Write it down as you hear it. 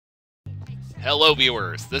Hello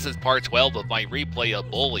viewers, this is part 12 of my replay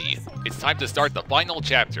of Bully. It's time to start the final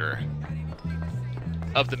chapter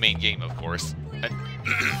of the main game, of course. And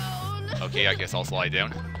okay, I guess I'll slide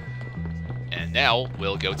down. And now,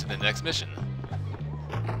 we'll go to the next mission.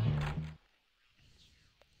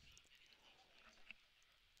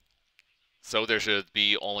 So there should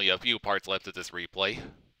be only a few parts left of this replay.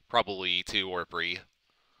 Probably 2 or 3.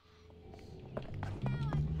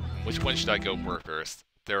 Which one should I go for first?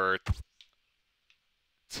 There are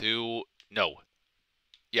 2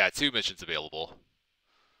 missions available.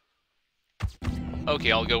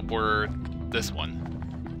 Okay, I'll go for this one.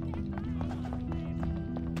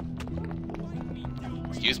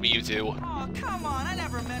 Excuse me, you two. Oh, come on, I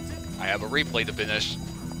never meant it. I have a replay to finish.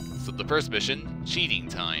 So the first mission, cheating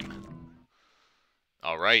time.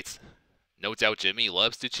 Alright. No doubt Jimmy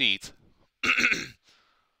loves to cheat.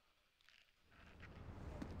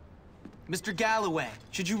 Mr. Galloway,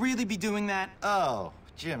 should you really be doing that? Oh,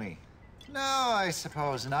 Jimmy. No, I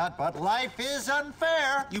suppose not, but life is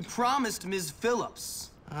unfair. You promised Ms.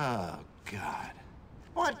 Phillips. Oh, God.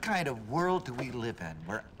 What kind of world do we live in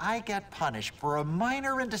where I get punished for a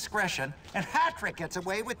minor indiscretion and Patrick gets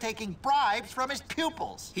away with taking bribes from his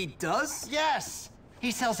pupils? He does? Yes.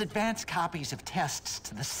 He sells advanced copies of tests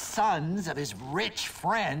to the sons of his rich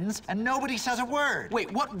friends, and nobody says a word.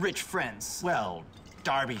 Wait, what rich friends? Well,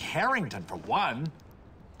 Darby Harrington, for one.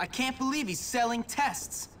 I can't believe he's selling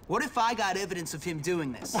tests. What if I got evidence of him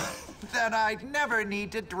doing this? Then I'd never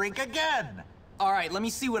need to drink again. All right, let me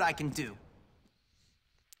see what I can do.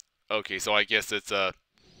 Okay, so I guess it's, oh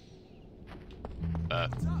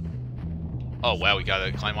wow, we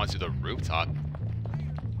gotta climb onto the rooftop.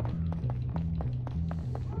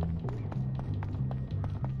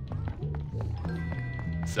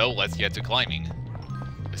 So, let's get to climbing.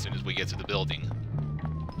 As soon as we get to the building.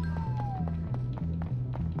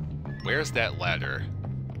 Where's that ladder?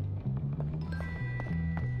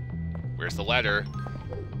 Where's the ladder?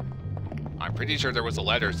 I'm pretty sure there was a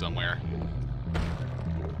ladder somewhere.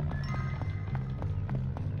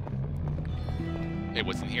 Hey,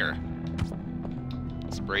 what's in here?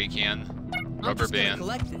 Spray can, rubber band,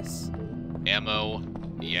 collect this. ammo.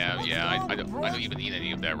 Yeah, I don't even need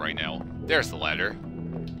any of that right now. There's the ladder.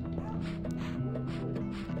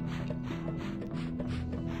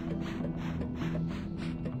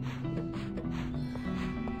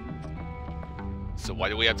 So why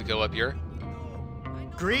do we have to go up here?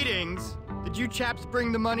 Greetings. Did you chaps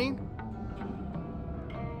bring the money?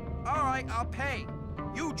 All right, I'll pay.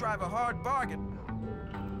 You drive a hard bargain.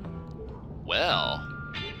 Well,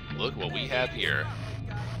 look what we have here.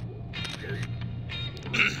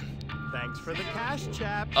 Thanks for the cash,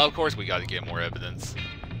 chap. Of course we gotta get more evidence.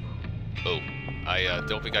 Oh, I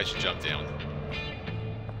don't think I should jump down.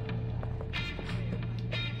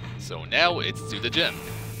 So now it's to the gym.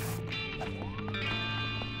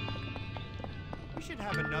 We should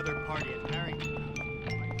have another party at Harrington.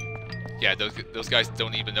 Yeah, those guys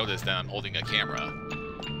don't even notice that I'm holding a camera.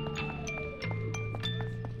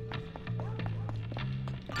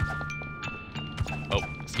 Oh,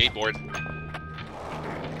 skateboard.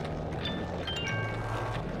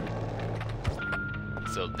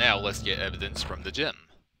 So now let's get evidence from the gym.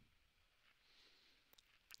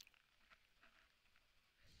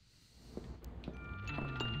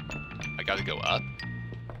 I gotta go up.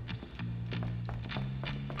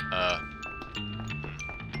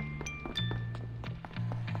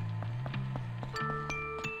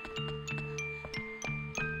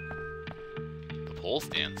 The pole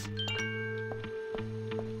stands.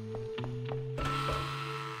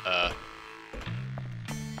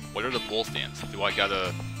 What are the pole stands? Do I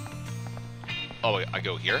gotta... Oh, I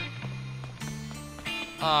go here?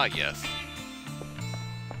 Ah, yes.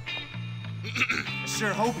 I sure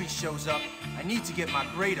hope he shows up. I need to get my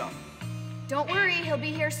grade up. Don't worry, he'll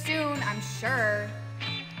be here soon, I'm sure.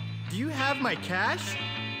 Do you have my cash?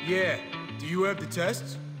 Yeah. Do you have the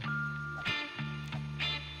tests?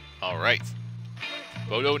 Alright.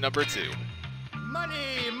 Photo number 2.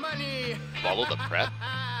 Money, money. Follow the prep.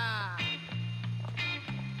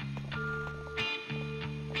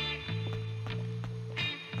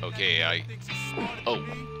 Okay, oh,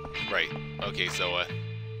 right. Okay, so,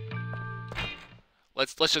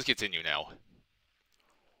 let's just continue now.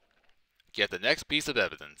 Get the next piece of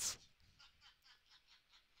evidence.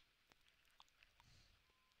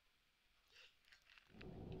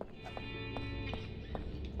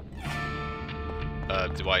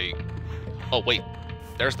 Do I... Oh, wait.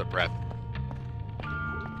 There's the prep.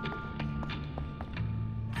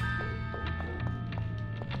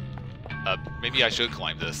 Maybe I should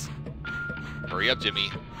climb this. Hurry up,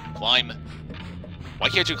 Jimmy. Climb. Why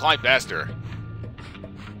can't you climb faster?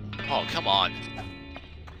 Oh, come on.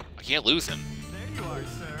 I can't lose him. There you are,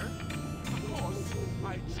 sir. Of course,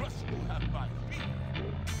 I trust you have my feet.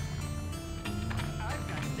 I've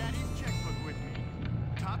got Daddy's checkbook with me.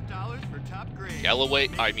 Top dollars for top grade. Galloway,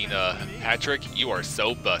 Patrick, you are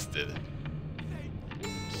so busted.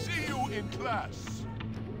 See you in class.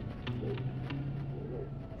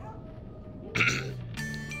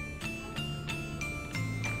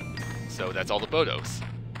 So that's all the photos.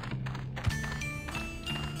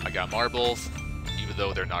 I got marbles, even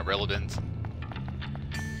though they're not relevant.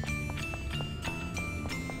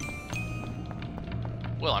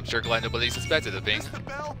 Well, I'm sure glad nobody suspected a thing. Press the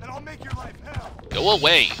bell and I'll make your life hell. Go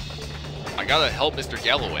away! I gotta help Mr.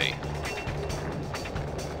 Galloway.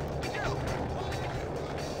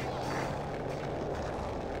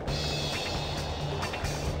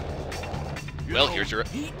 Well, here's your...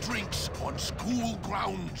 He drinks on school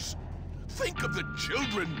grounds. Think of the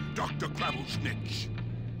children, Dr. Gravel-Snitch.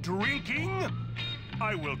 Drinking?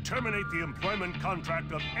 I will terminate the employment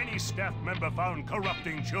contract of any staff member found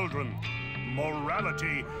corrupting children.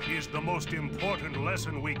 Morality is the most important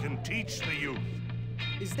lesson we can teach the youth.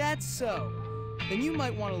 Is that so? Then you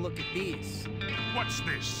might want to look at these. What's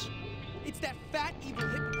this? It's that fat, evil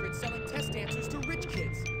hypocrite selling test answers to rich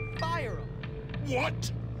kids. Fire him.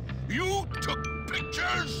 What? You took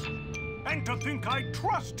pictures? And to think I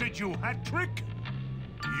trusted you, Hat-Trick?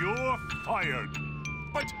 You're fired.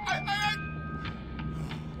 But I...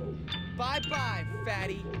 Bye-bye,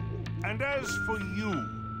 fatty. And as for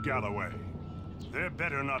you, Galloway, there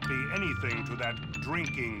better not be anything to that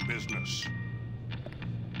drinking business.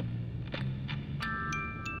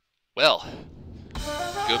 Well,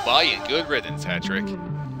 goodbye and good riddance, Patrick.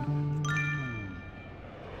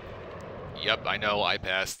 Yep, I know, I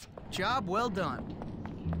passed. Job well done.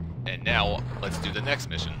 And now, let's do the next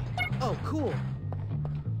mission. Oh, cool.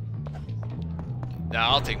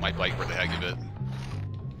 Nah, I'll take my bike for the heck of it.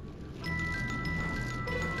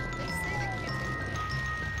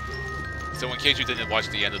 So in case you didn't watch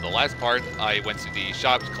the end of the last part, I went to the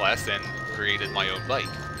shop class and created my own bike.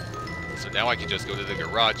 So now I can just go to the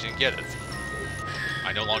garage and get it.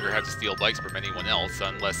 I no longer have to steal bikes from anyone else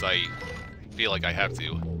unless I feel like I have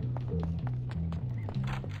to.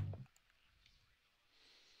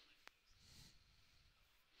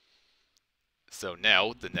 So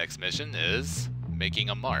now the next mission is making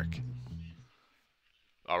a mark.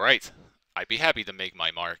 Alright, I'd be happy to make my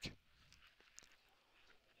mark.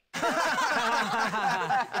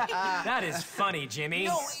 That is funny, Jimmy.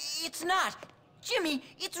 No, it's not. Jimmy,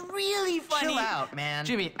 it's really funny. Chill out, man.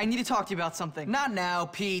 Jimmy, I need to talk to you about something. Not now,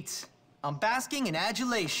 Pete. I'm basking in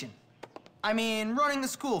adulation. I mean, running the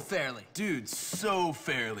school fairly. Dude, so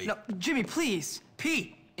fairly. No, Jimmy, please.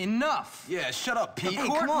 Pete, enough. Yeah, shut up, Pete. The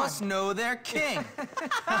court must know their king.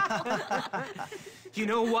 You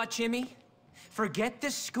know what, Jimmy? Forget the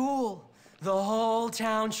school. The whole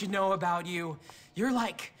town should know about you. You're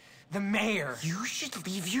like the mayor. You should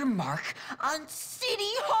leave your mark on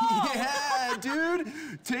City Hall. Yeah,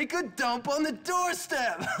 dude. Take a dump on the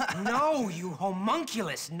doorstep. No, you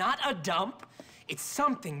homunculus, not a dump. It's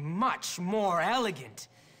something much more elegant.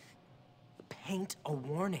 Paint a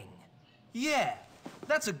warning. Yeah,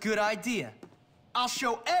 that's a good idea. I'll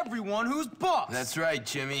show everyone who's boss. That's right,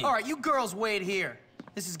 Jimmy. All right, you girls wait here.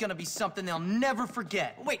 This is gonna be something they'll never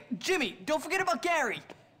forget. Wait, Jimmy, don't forget about Gary.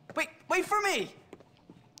 Wait for me.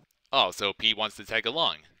 Oh, so Pete wants to tag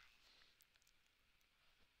along.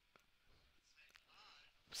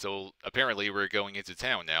 So apparently we're going into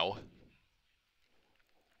town now.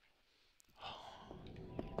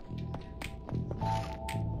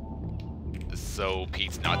 So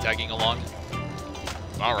Pete's not tagging along?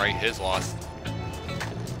 Alright, his loss.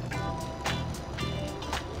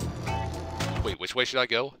 Wait, which way should I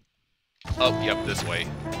go? Oh, yep, this way.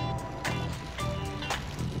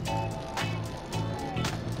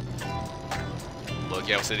 Look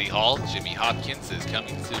out, City Hall. Jimmy Hopkins is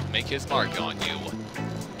coming to make his mark on you.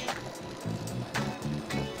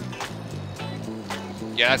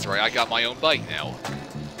 Yeah, that's right, I got my own bike now.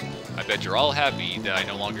 I bet you're all happy that I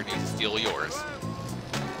no longer need to steal yours.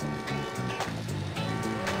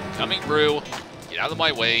 Coming through. Get out of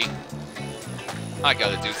my way. I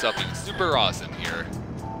gotta do something super awesome here.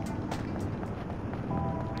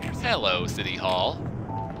 Hello, City Hall.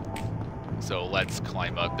 So let's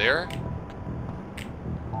climb up there.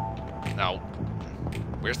 Now,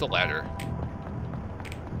 where's the ladder?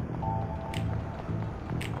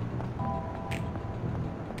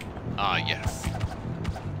 Ah, yes.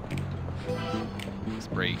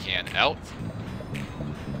 Spray can out.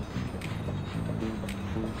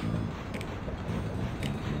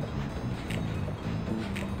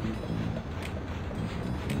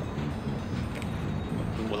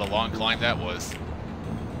 a long climb that was.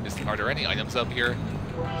 Are there any items up here?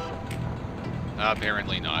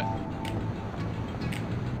 Apparently not.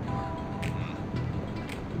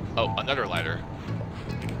 Oh, another ladder.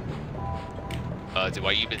 Do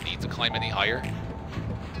I even need to climb any higher?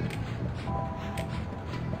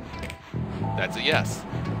 That's a yes.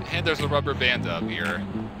 And there's a rubber band up here.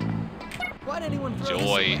 Why'd anyone throw this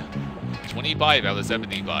Joy. away? 25 out of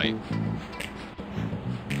 75.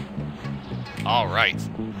 Alright.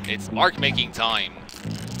 It's mark making time.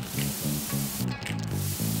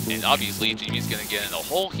 And obviously, Jimmy's gonna get in a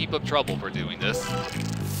whole heap of trouble for doing this.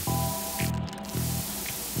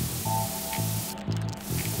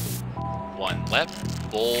 One left.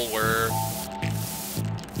 Forward.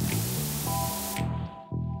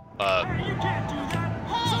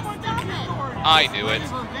 I knew it.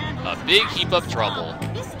 A big heap of trouble.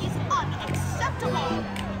 This is unacceptable.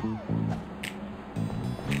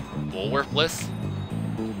 Woolworth Bliss?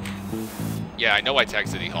 Yeah, I know I tagged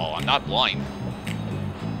City Hall. I'm not blind.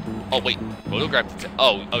 Oh, wait. Photograph the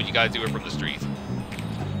oh, you gotta do it from the street.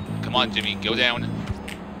 Come on, Jimmy. Go down.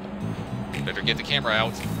 Better get the camera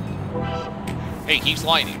out. Hey, keep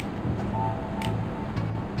sliding.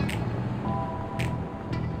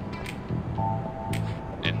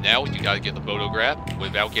 And now you gotta get the photograph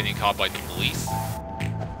without getting caught by the police.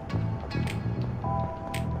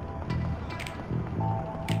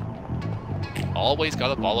 Always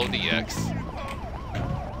gotta follow the X.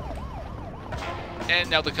 And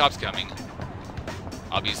now the cop's coming.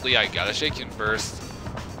 Obviously, I gotta shake him first.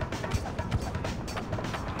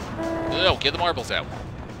 No, get the marbles out.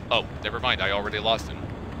 Oh, never mind, I already lost him.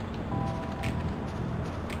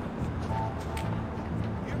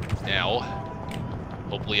 Now,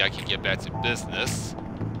 hopefully I can get back to business.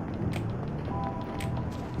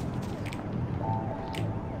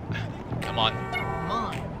 Come on. Come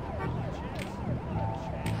on.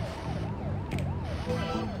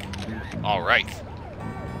 All right.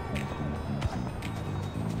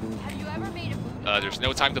 Have you ever made a There's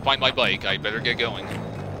no time to find my bike. I better get going.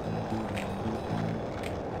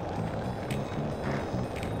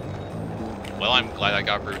 Well, I'm glad I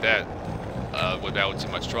got through that without too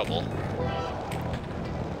much trouble.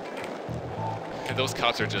 And those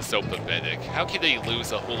cops are just so pathetic. How can they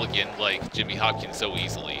lose a hooligan like Jimmy Hopkins so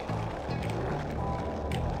easily?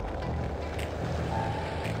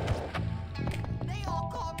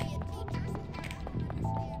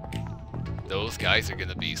 Those guys are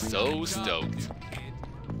gonna be so stoked.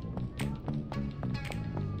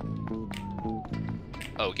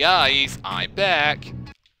 Oh guys, I'm back!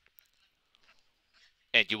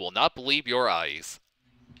 And you will not believe your eyes.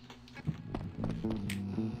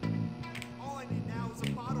 All I need now is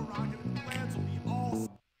a bottle rocket and the plans will be all...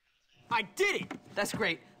 I did it! That's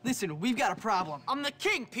great. Listen, we've got a problem. I'm the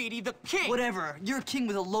king, Petey, the king! Whatever. You're a king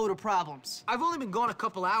with a load of problems. I've only been gone a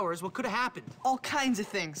couple hours. What could have happened? All kinds of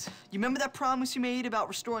things. You remember that promise you made about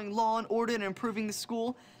restoring law and order and improving the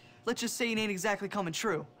school? Let's just say it ain't exactly coming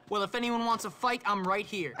true. Well, if anyone wants a fight, I'm right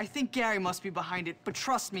here. I think Gary must be behind it, but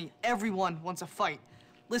trust me, everyone wants a fight.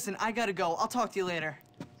 Listen, I gotta go. I'll talk to you later.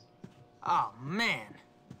 Oh, man.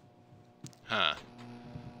 Huh.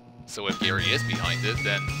 So if Gary is behind it,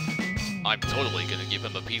 then I'm totally gonna give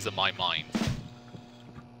him a piece of my mind.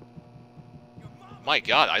 My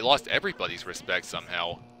god, I lost everybody's respect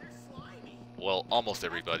somehow. Well, almost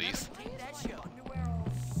everybody's.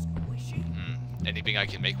 Anything I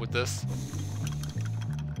can make with this?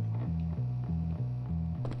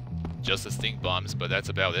 Just the stink bombs, but that's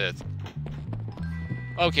about it.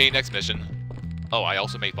 Okay, next mission. Oh, I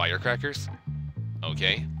also made firecrackers?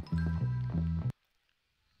 Okay.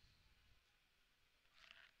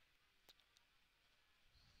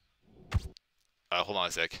 Hold on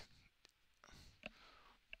a sec.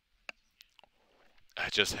 I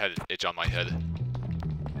just had an itch on my head.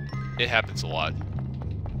 It happens a lot.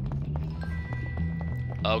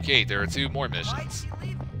 Okay, there are 2 more missions.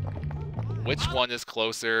 Which one is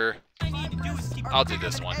closer? I'll do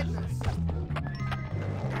this one.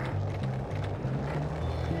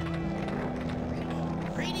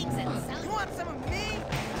 You want some of me?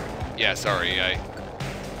 Yeah, sorry, I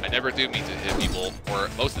never do mean to hit people, or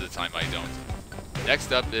most of the time I don't.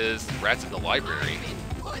 Next up is Rats in the Library.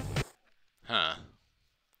 Huh.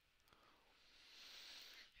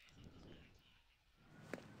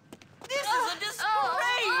 This is a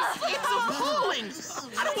disgrace! It's appalling!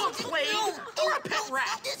 I don't want plague or a pet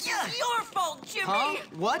rat! This is your fault, Jimmy! Huh?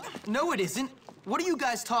 What? No, it isn't. What are you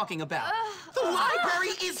guys talking about? The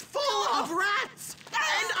library is full of rats!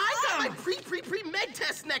 And I got my pre-med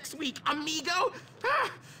test next week, amigo!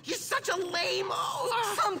 You're such a lame...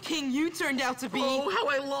 Some king you turned out to be! Oh, how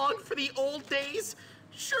I long for the old days!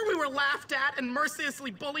 Sure, we were laughed at and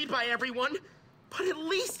mercilessly bullied by everyone, but at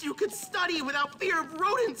least you could study without fear of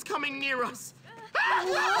rodents coming near us.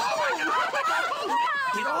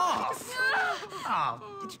 Get off!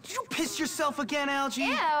 Oh, did you piss yourself again, Algie?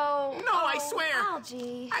 Ew. No, I swear.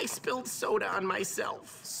 Algie. I spilled soda on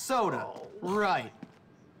myself. Soda. Right.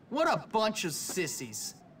 What a bunch of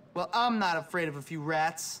sissies. Well, I'm not afraid of a few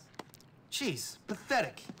rats. Jeez,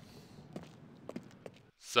 pathetic.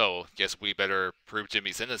 So, guess we better prove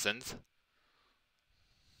Jimmy's innocent.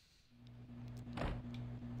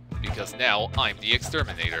 Because now I'm the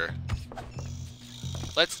exterminator.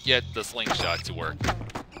 Let's get the slingshot to work.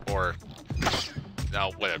 Or,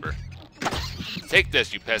 no, whatever. Take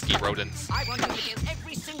this, you pesky rodents. I want you to kill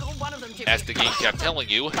every single one of them, Jimmy. As the game kept telling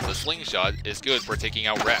you, the slingshot is good for taking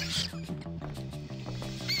out rats.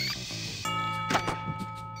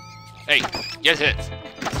 Hey, get hit.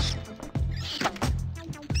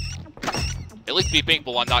 At least be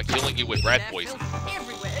thankful I'm not killing you with rat poison.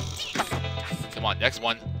 Come on, next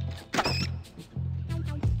one.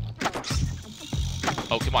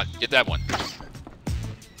 Oh, come on, get that one.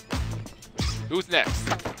 Who's next?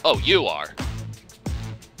 Oh, you are.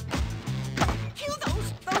 Kill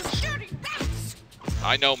those dirty rats!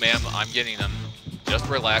 I know, ma'am. I'm getting them. Just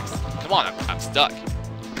relax. Come on, I'm stuck.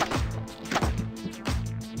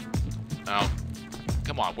 Oh,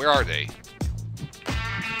 come on, where are they?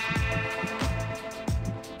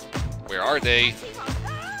 Where are they?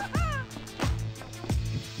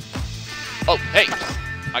 Oh, hey!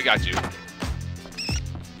 I got you.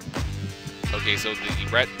 Okay, so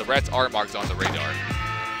the rats are marked on the radar.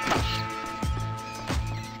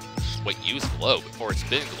 Wait, use globe or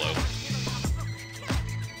spin globe.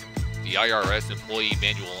 The IRS employee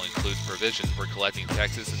manual includes provisions for collecting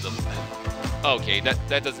taxes and the... Okay,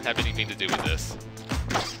 that doesn't have anything to do with this.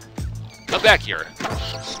 Come back here.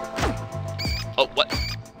 Oh, what?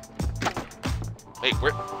 Hey,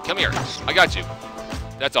 come here. I got you.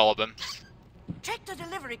 That's all of them. Check the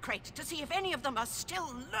delivery crate to see if any of them are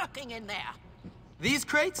still lurking in there. These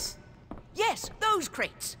crates? Yes, those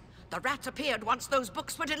crates. The rats appeared once those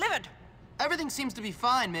books were delivered. Everything seems to be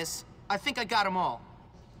fine, miss. I think I got them all.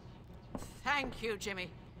 Thank you, Jimmy.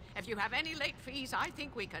 If you have any late fees, I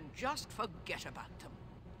think we can just forget about them.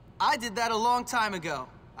 I did that a long time ago.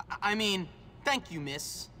 I mean, thank you,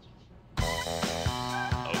 miss.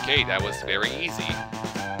 Okay, that was very easy.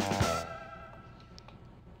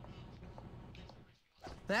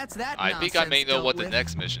 That's that I think I may know dealt what the with.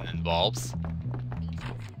 next mission involves.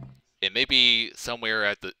 It may be somewhere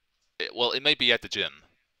at the... Well, it may be at the gym.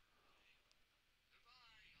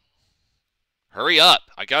 Hurry up!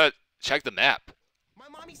 I gotta check the map.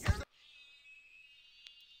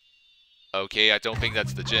 Okay, I don't think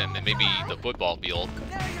that's the gym. It may be the football field.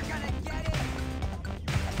 Can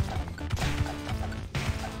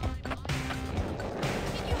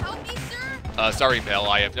you help me, sir? Sorry, pal.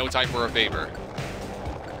 I have no time for a favor.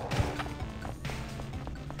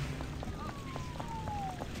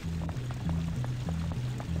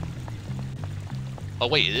 Oh,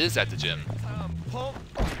 wait, it is at the gym.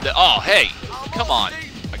 Oh, hey! Come on!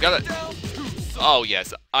 I gotta... Oh,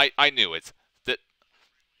 yes, I knew it.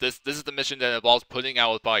 This is the mission that involves putting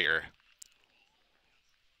out a fire.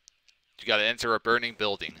 You gotta enter a burning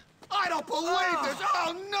building. I don't believe this!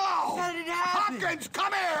 Oh, no! How did it happen? Hopkins,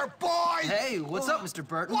 come here, boy! Hey, what's up, Mr.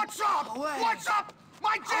 Burton? What's up? What's up?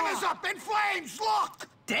 My gym is up in flames, look!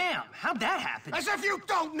 Damn, how'd that happen? As if you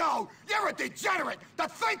don't know! You're a degenerate to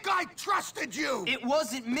think I trusted you! It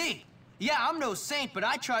wasn't me. Yeah, I'm no saint, but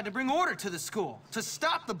I tried to bring order to the school, to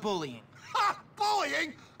stop the bullying. Ha!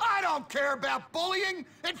 Bullying? I don't care about bullying.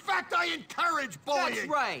 In fact, I encourage bullying. That's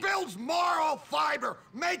right. Builds moral fiber,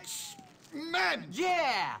 makes men.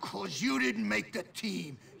 Yeah! 'Cause you didn't make the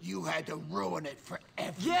team. You had to ruin it for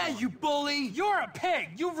everyone. Yeah, you bully! You're a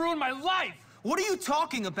pig! You've ruined my life! What are you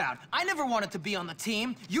talking about? I never wanted to be on the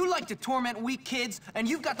team. You like to torment weak kids, and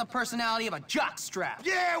you've got the personality of a jockstrap.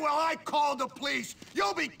 Yeah, well, I called the police.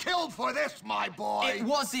 You'll be killed for this, my boy. It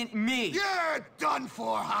wasn't me. You're done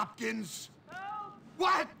for, Hopkins.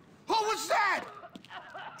 What? Who was that?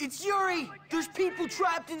 It's Yuri! There's people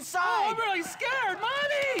trapped inside! Oh, I'm really scared,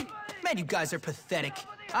 Mommy! Man, you guys are pathetic.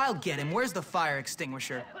 I'll get him. Where's the fire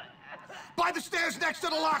extinguisher? By the stairs next to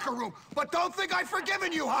the locker room. But don't think I've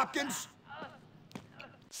forgiven you, Hopkins.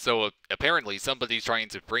 So, apparently somebody's trying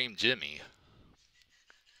to frame Jimmy.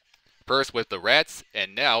 First with the rats,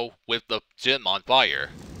 and now with the gym on fire.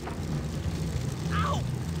 Ow!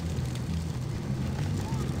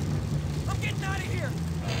 I'm getting out of here!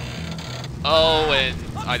 Oh, and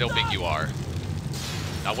I don't think you are.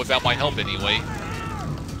 Not without my help, anyway.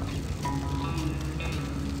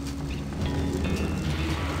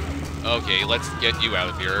 Okay, let's get you out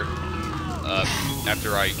of here.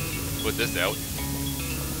 After I put this out.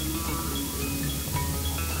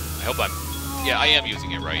 I hope I'm... Yeah, I am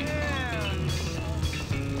using it right.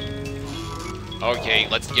 Okay,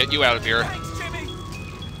 let's get you out of here. Thanks, Jimmy.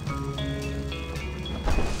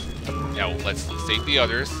 Now, let's save the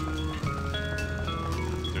others.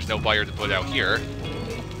 There's no fire to put out here.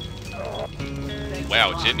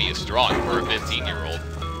 Wow, Jimmy is strong for a 15-year-old.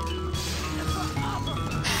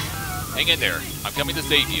 Hang in there. I'm coming to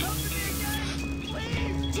save you.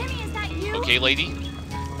 Jimmy, is that you? Okay, lady?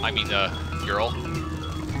 I mean, girl.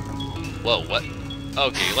 Whoa, what?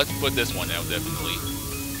 Okay, let's put this one out, definitely.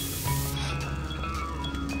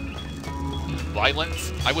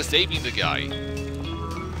 Violence? I was saving the guy.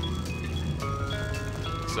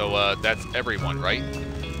 So, that's everyone, right?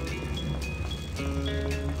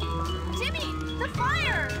 Jimmy, the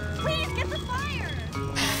fire! Please get the fire!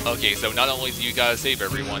 Okay, so not only do you gotta save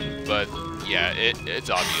everyone, but yeah, it's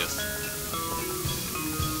obvious.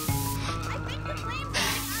 I think the flames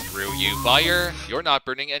are... Screw you, fire! You're not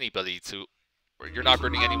burning anybody to... Or you're not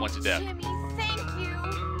burning anyone to death. Jimmy, thank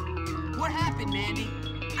you. What happened, Mandy?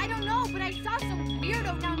 I don't know, but I saw some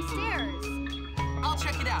weirdo downstairs. I'll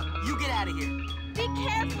check it out. You get out of here. Be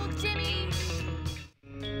careful, Jimmy.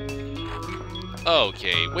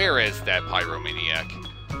 Okay, where is that pyromaniac?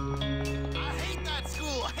 I hate that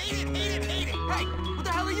school. Hate it, hate it, hate it. Hey, what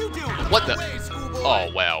the hell are you doing? What the? Way, schoolboy.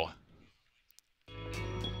 Oh, wow.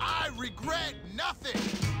 I regret nothing.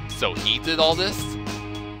 So he did all this?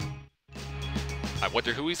 I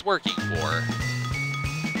wonder who he's working for.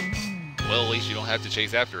 Well, at least you don't have to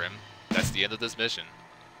chase after him. That's the end of this mission.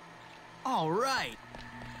 All right.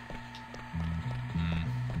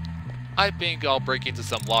 I think I'll break into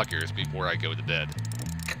some lockers before I go to bed.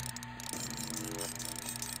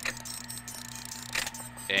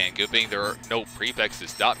 And good thing there are no prefects to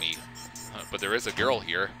stop me. But there is a girl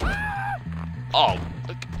here. Oh,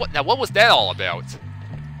 what? Now what was that all about?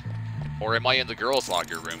 Or am I in the girls'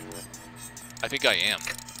 locker room? I think I am.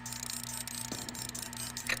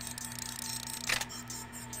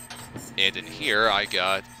 And in here I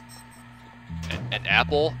got an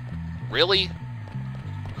apple? Really?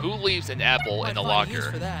 Who leaves an apple in a locker?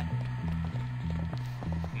 For that.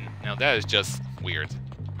 Now that is just weird.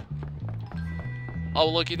 Oh,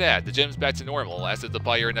 look at that. The gym's back to normal, as if the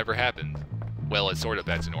fire never happened. Well, it's sort of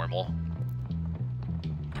back to normal.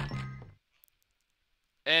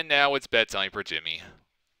 And now it's bedtime for Jimmy.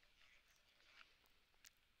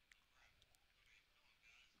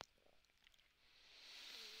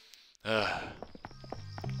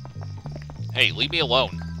 Hey, leave me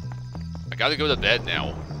alone. I gotta go to bed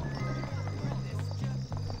now.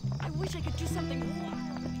 I wish I could do something more.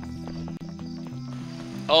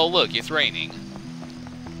 Oh, look, it's raining.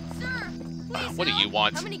 Sir, please What do you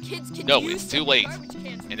want? How many kids can No, use it's too late.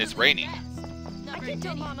 And it's raining. I can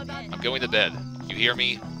tell Mom about I'm going to bed. You hear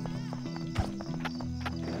me?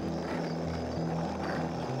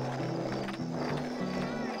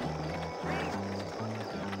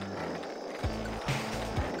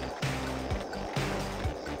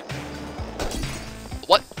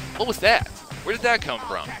 What was that? Where did that come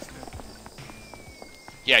from?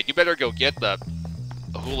 Yeah, you better go get the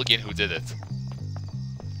hooligan who did it.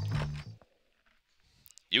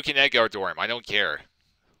 You can egg our dorm, I don't care.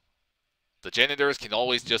 The janitors can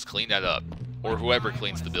always just clean that up. Or whoever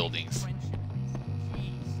cleans the buildings.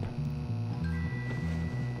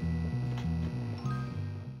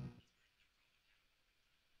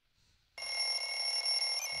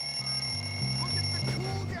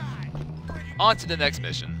 On to the next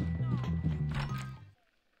mission.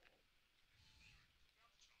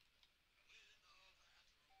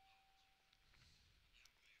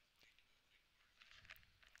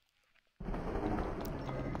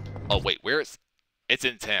 Oh wait, where is... It's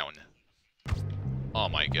in town. Oh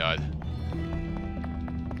my god.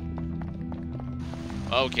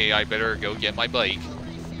 Okay, I better go get my bike.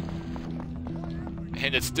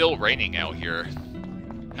 And it's still raining out here.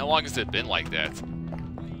 How long has it been like that?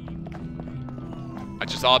 I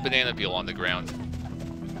just saw a banana peel on the ground.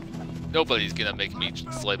 Nobody's gonna make me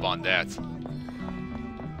slip on that.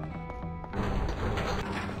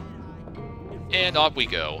 And off we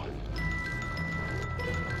go.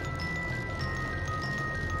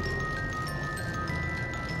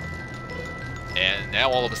 And now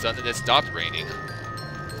all of a sudden it stopped raining.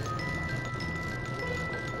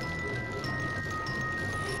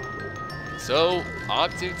 So,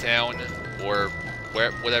 off to town, or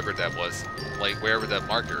whatever that was. Like, wherever that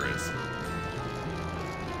marker is.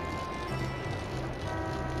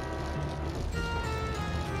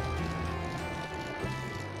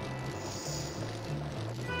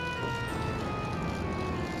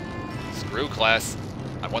 through, class.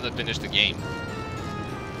 I want to finish the game.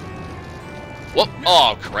 Whoop!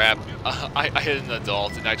 Oh crap! I hit an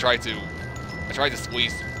adult, and I tried to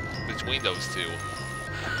squeeze between those two.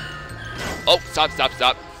 Oh, stop, stop,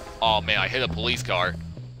 stop! Oh man, I hit a police car.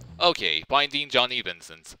 Okay, finding Johnny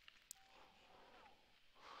Vincent.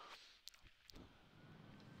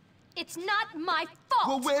 It's not my fault!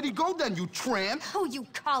 Well, where'd he go then, you tramp? Who you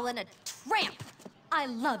callin' a tramp? I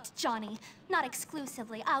loved Johnny. Not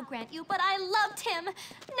exclusively, I'll grant you, but I loved him.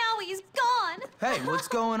 Now he's gone. Hey, what's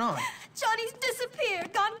going on? Johnny's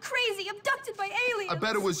disappeared, gone crazy, abducted by aliens. I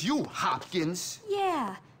bet it was you, Hopkins.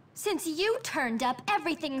 Yeah. Since you turned up,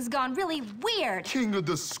 everything's gone really weird. King of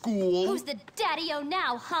the school. Who's the daddy-o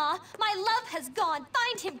now, huh? My love has gone.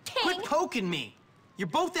 Find him, King. Quit poking me. You're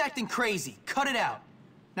both acting crazy. Cut it out.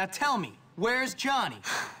 Now tell me, where's Johnny?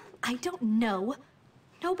 I don't know.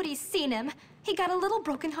 Nobody's seen him. He got a little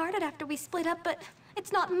brokenhearted after we split up, but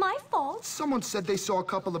it's not my fault. Someone said they saw a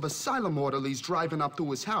couple of asylum orderlies driving up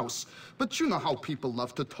to his house. But you know how people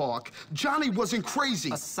love to talk. Johnny wasn't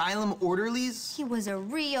crazy. Asylum orderlies? He was a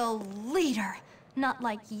real leader. Not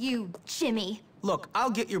like you, Jimmy. Look,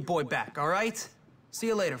 I'll get your boy back, all right? See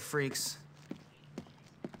you later, freaks.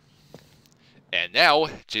 And now,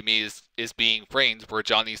 Jimmy is being framed for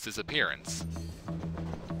Johnny's disappearance.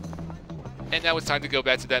 And now it's time to go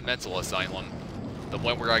back to that mental asylum. The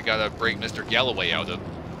one where I gotta break Mr. Galloway out of.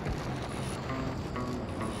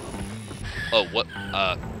 Oh, what?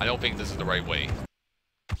 I don't think this is the right way.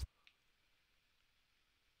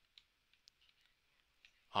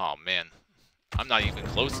 Oh, man. I'm not even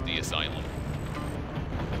close to the asylum.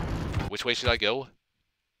 Which way should I go?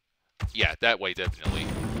 Yeah, that way, definitely.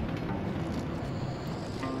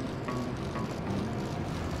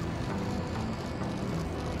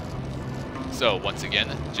 So, once again,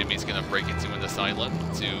 Jimmy's gonna break into an asylum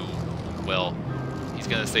to, well, he's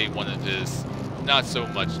gonna save one of his, not so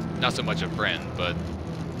much a friend, but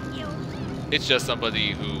it's just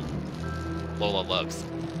somebody who Lola loves.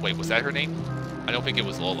 Wait, was that her name? I don't think it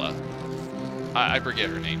was Lola. I forget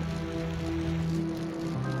her name.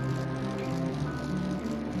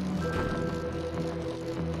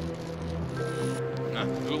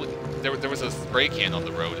 There was a spray can on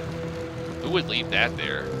the road. Who would leave that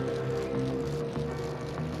there?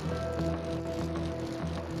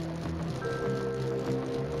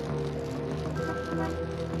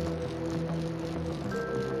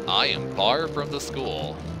 I am far from the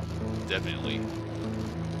school. Definitely.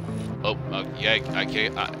 Oh, yeah,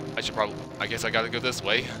 I should probably, I guess I gotta go this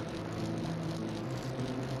way.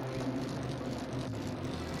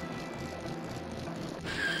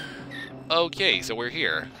 Okay, so we're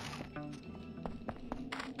here.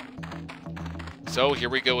 So here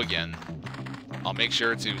we go again. I'll make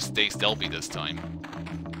sure to stay stealthy this time.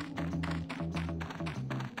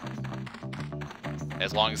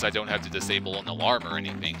 As long as I don't have to disable an alarm or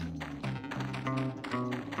anything.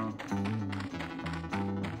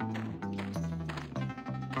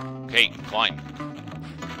 Okay, climb.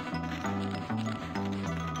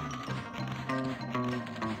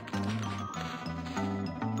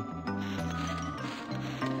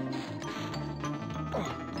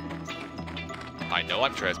 I know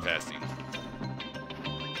I'm trespassing.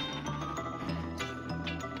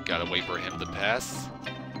 Gotta wait for him to pass.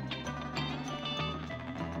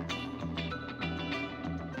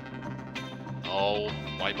 Oh,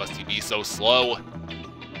 why must he be so slow?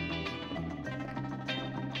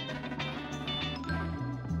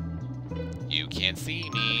 You can't see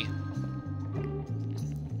me.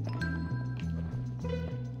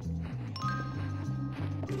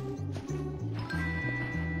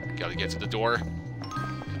 Gotta get to the door.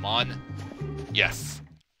 Come on. Yes.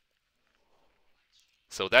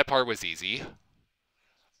 So that part was easy.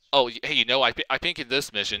 Oh, hey, you know, I think in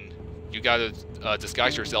this mission, you gotta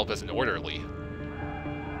disguise yourself as an orderly.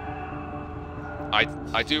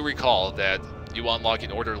 I do recall that you unlock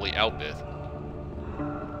an orderly outfit.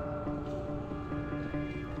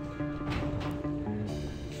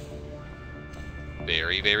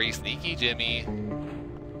 Very, very sneaky, Jimmy.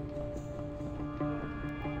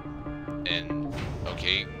 And,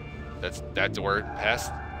 okay, that door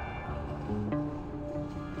passed.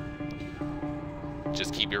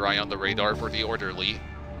 Just keep your eye on the radar for the orderly.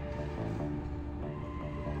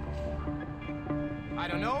 I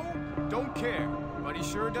don't know, don't care, but he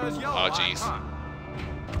sure does yell. Oh, jeez.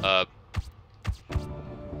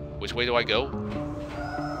 Which way do I go?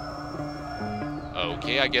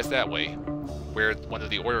 Okay, I guess that way. Where one of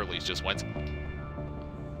the orderlies just went.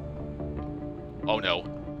 Oh no.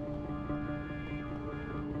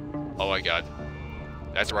 Oh my god.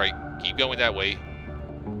 That's right. Keep going that way.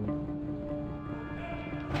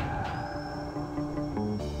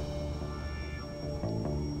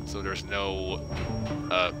 there's no...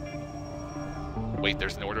 Wait,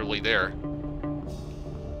 there's an orderly there.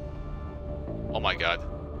 Oh my god.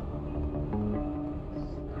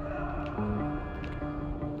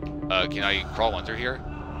 Can I crawl under here?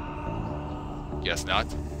 Guess not.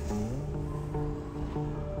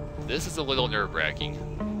 This is a little nerve-wracking.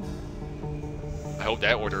 I hope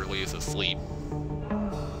that orderly is asleep.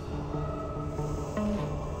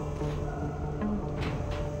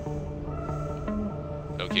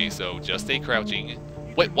 Okay, so just stay crouching.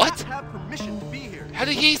 Wait, what? Have permission to be here. How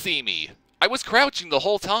did he see me? I was crouching the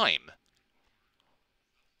whole time.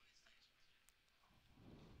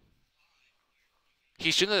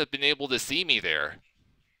 He shouldn't have been able to see me there.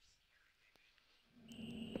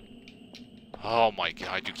 Oh my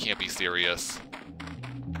god, you can't be serious.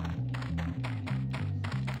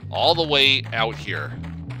 All the way out here.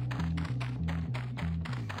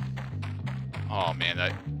 Oh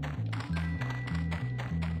man,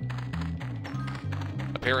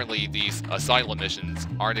 apparently these asylum missions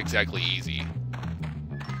aren't exactly easy.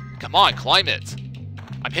 Come on, climb it!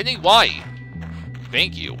 I'm hitting Y!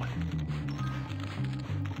 Thank you.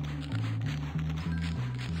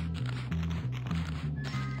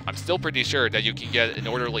 I'm still pretty sure that you can get an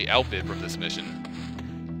orderly outfit from this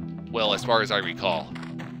mission. Well, as far as I recall.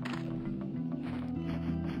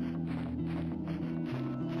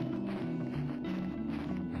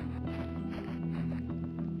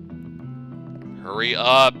 Hurry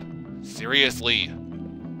up! Seriously!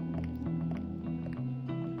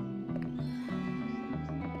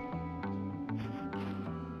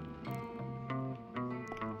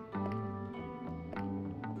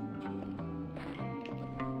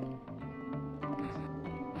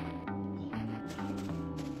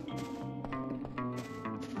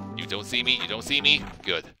 You don't see me? You don't see me?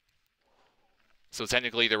 Good. So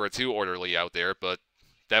technically there were two orderly out there, but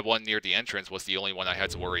that one near the entrance was the only one I had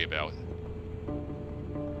to worry about.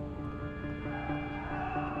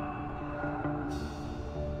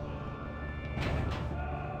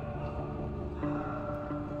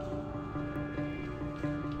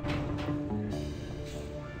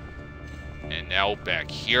 And now back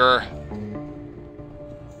here.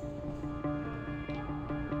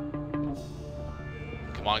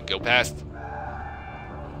 Come on, go past.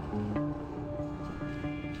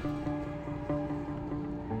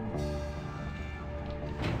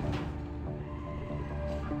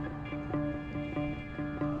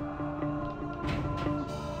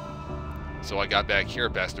 So I got back here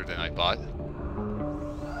faster than I thought.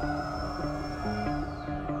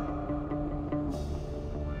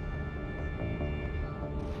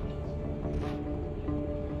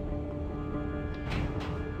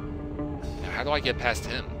 How do I get past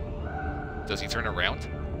him? Does he turn around?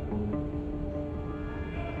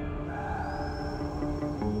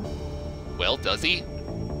 Well, does he?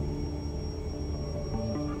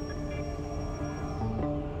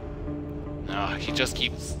 No, he just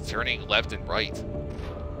keeps turning left and right.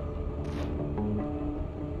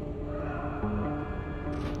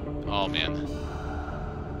 Oh man.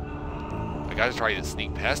 I gotta try to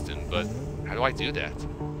sneak past him, but how do I do that?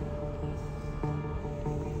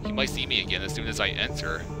 He might see me again as soon as I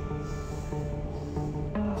enter.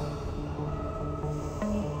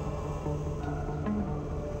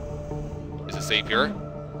 Is it safe here?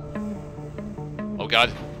 Oh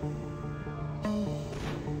god.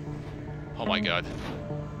 Oh my god.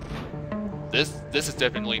 This is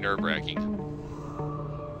definitely nerve-wracking.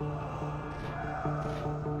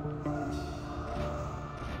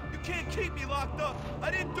 You can't keep me locked up.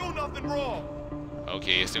 I didn't do nothing wrong.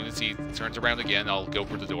 Okay, as soon as he turns around again, I'll go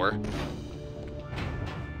for the door.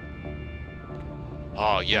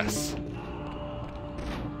 Oh, yes.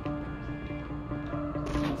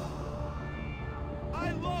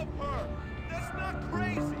 I love her. That's not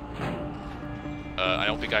crazy. I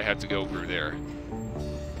don't think I have to go through there.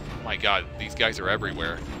 Oh my god, these guys are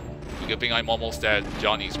everywhere. Good thing I'm almost at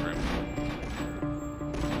Johnny's room.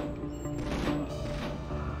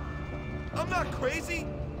 I'm not crazy.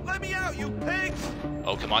 Let me out, you pigs!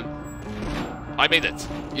 Oh, come on. I made it.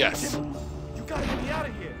 Yes. You gotta get me out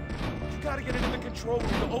of here. You gotta get into the control room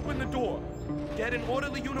to open the door. Get an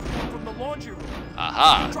orderly uniform from the laundry room.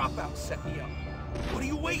 Aha. Dropout set me up. What are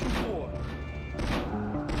you waiting for?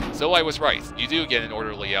 So I was right. You do get an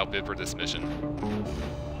orderly outfit for this mission.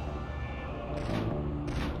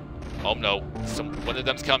 Oh no. One of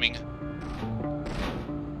them's coming.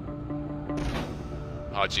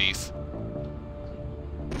 Oh, jeez.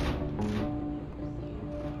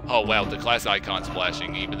 Oh wow, the class icon's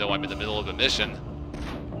flashing, even though I'm in the middle of a mission.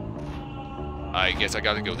 I guess I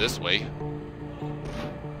gotta go this way.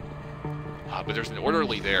 But there's an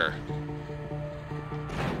orderly there.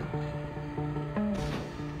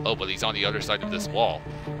 Oh, but he's on the other side of this wall.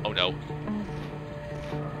 Oh, no.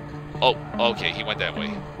 Oh, okay, he went that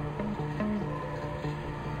way.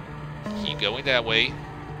 Keep going that way.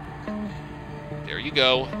 There you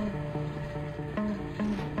go.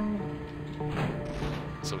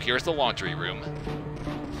 So here's the laundry room.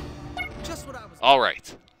 Just what I was. All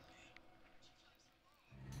right.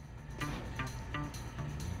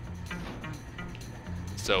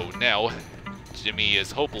 So now, Jimmy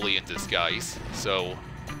is hopefully in disguise, so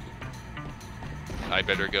I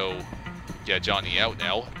better go get Johnny out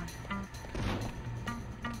now.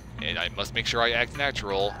 And I must make sure I act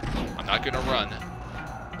natural. I'm not gonna run.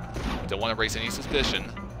 Don't want to raise any suspicion.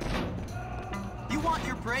 You want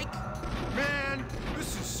your break? Man,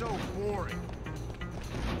 this is so boring.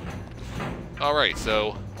 Alright,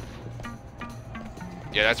 so...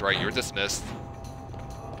 Yeah, that's right, you're dismissed.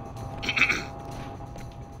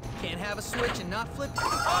 Can't have a switch and not flip.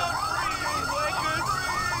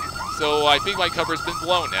 So I think my cover's been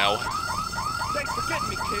blown now. Thanks for getting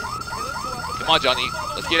me, kid. Hey, let's go out the Come on, Johnny.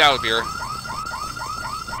 Let's get out of here.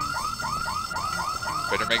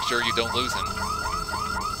 Better make sure you don't lose him.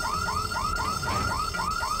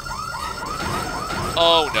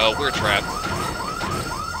 Oh no, we're trapped.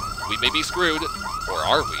 We may be screwed, or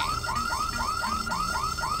are we?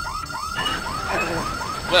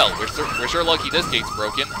 Well, we're sure lucky this gate's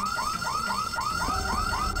broken.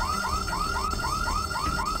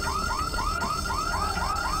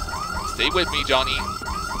 Stay with me, Johnny.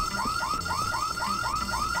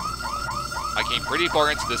 I came pretty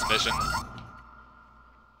far into this mission.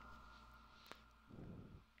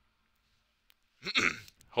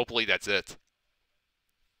 Hopefully that's it.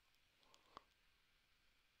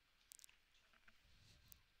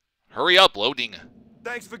 Hurry up, loading.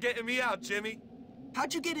 Thanks for getting me out, Jimmy.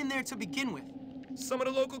 How'd you get in there to begin with? Some of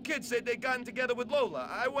the local kids said they'd gotten together with Lola.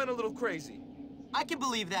 I went a little crazy. I can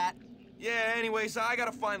believe that. Yeah, anyways, I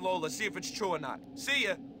gotta find Lola, see if it's true or not. See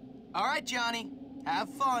ya. All right, Johnny. Have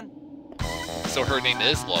fun. So her name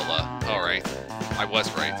is Lola. Alright. I was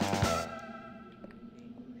right.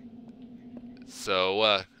 So,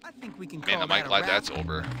 I think we can man, call am I that a glad wrap. that's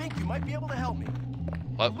over. I think you might be able to help me.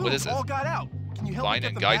 What is it? All got out. Can you help Find me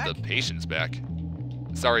and get guide them the back? patients back.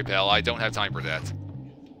 Sorry, pal, I don't have time for that.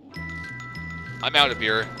 I'm out of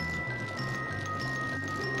here.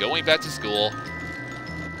 Going back to school.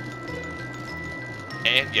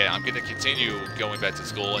 And yeah, I'm gonna continue going back to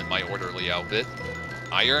school in my orderly outfit.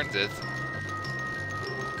 I earned it.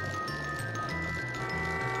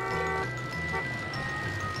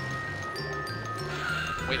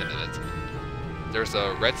 Wait a minute. There's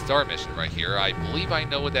a red star mission right here. I believe I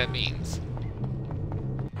know what that means.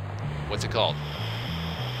 What's it called?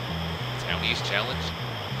 Town East Challenge?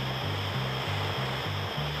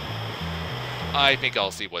 I think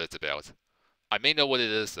I'll see what it's about. I may know what it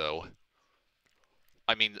is, though.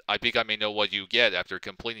 I mean, I think I may know what you get after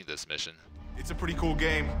completing this mission. It's a pretty cool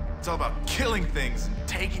game. It's all about killing things and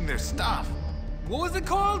taking their stuff. What was it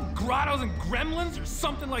called? Grottos and Gremlins or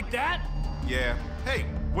something like that? Yeah. Hey,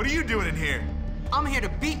 what are you doing in here? I'm here to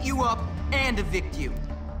beat you up and evict you.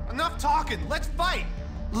 Enough talking. Let's fight.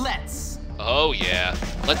 Let's. Oh, yeah.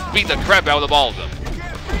 Let's beat the crap out of all of them.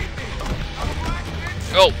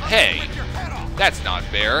 Oh, hey. That's not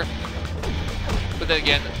fair. But then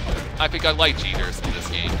again, I think I like cheaters in this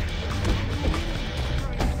game.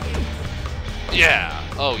 Yeah.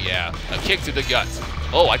 Oh, yeah. A kick to the gut.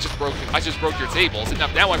 Oh, I just broke your tables, and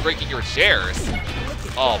now I'm breaking your chairs.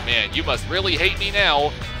 Oh, man, you must really hate me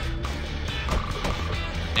now.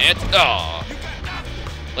 And, oh.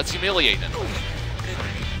 Let's humiliate him.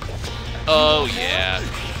 Oh, yeah.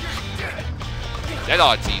 That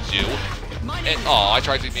ought to teach you. And, oh, I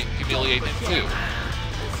tried to humiliate him, too.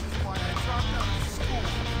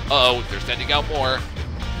 Uh-oh, they're sending out more.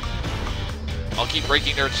 I'll keep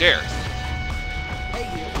breaking their chairs.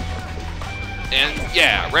 And,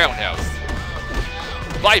 yeah, roundhouse.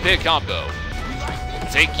 5-hit combo.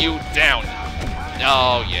 Take you down.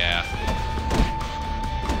 Oh, yeah.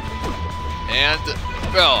 And,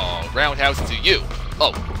 oh, roundhouse to you.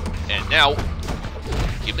 Oh, and now,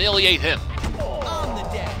 humiliate him.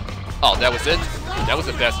 Oh, that was it? That was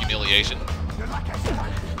the best humiliation.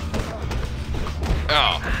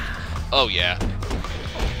 Oh, yeah.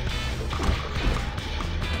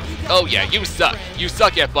 Oh, yeah, you suck. You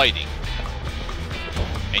suck at fighting.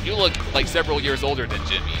 And you look like several years older than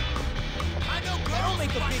Jimmy.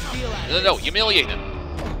 No, humiliate him.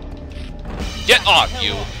 Get off,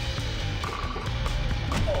 you.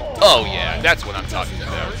 Oh, yeah, that's what I'm talking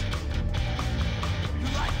about.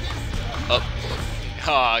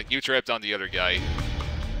 Oh, you tripped on the other guy.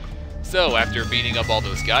 So, after beating up all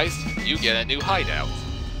those guys, you get a new hideout.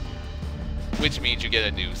 which means you get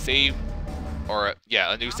a new save, or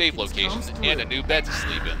yeah, a new save location and a new bed to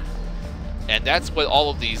sleep in. And that's what all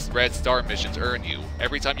of these Red Star missions earn you.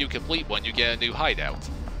 Every time you complete one, you get a new hideout.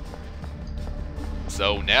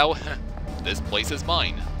 So now, this place is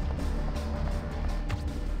mine.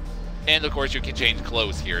 And of course you can change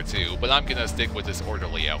clothes here too, but I'm gonna stick with this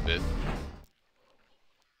orderly outfit.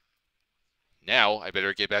 Now, I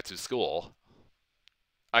better get back to school.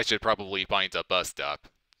 I should probably find a bus stop,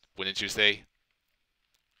 wouldn't you say?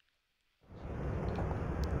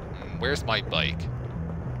 Where's my bike?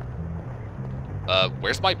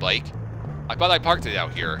 Where's my bike? I thought I parked it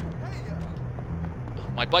out here.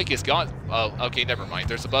 My bike is gone. Oh, okay, never mind.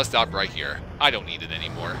 There's a bus stop right here. I don't need it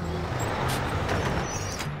anymore.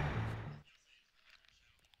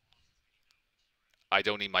 I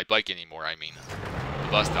don't need my bike anymore, I mean.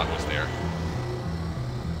 The bus stop was there.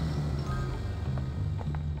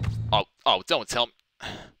 Oh, don't tell me.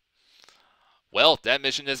 Well, that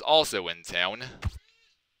mission is also in town.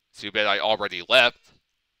 Too bad I already left.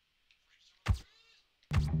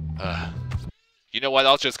 You know what,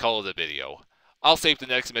 I'll just call it a video. I'll save the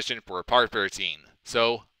next mission for part 13.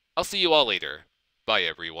 So, I'll see you all later. Bye,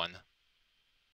 everyone.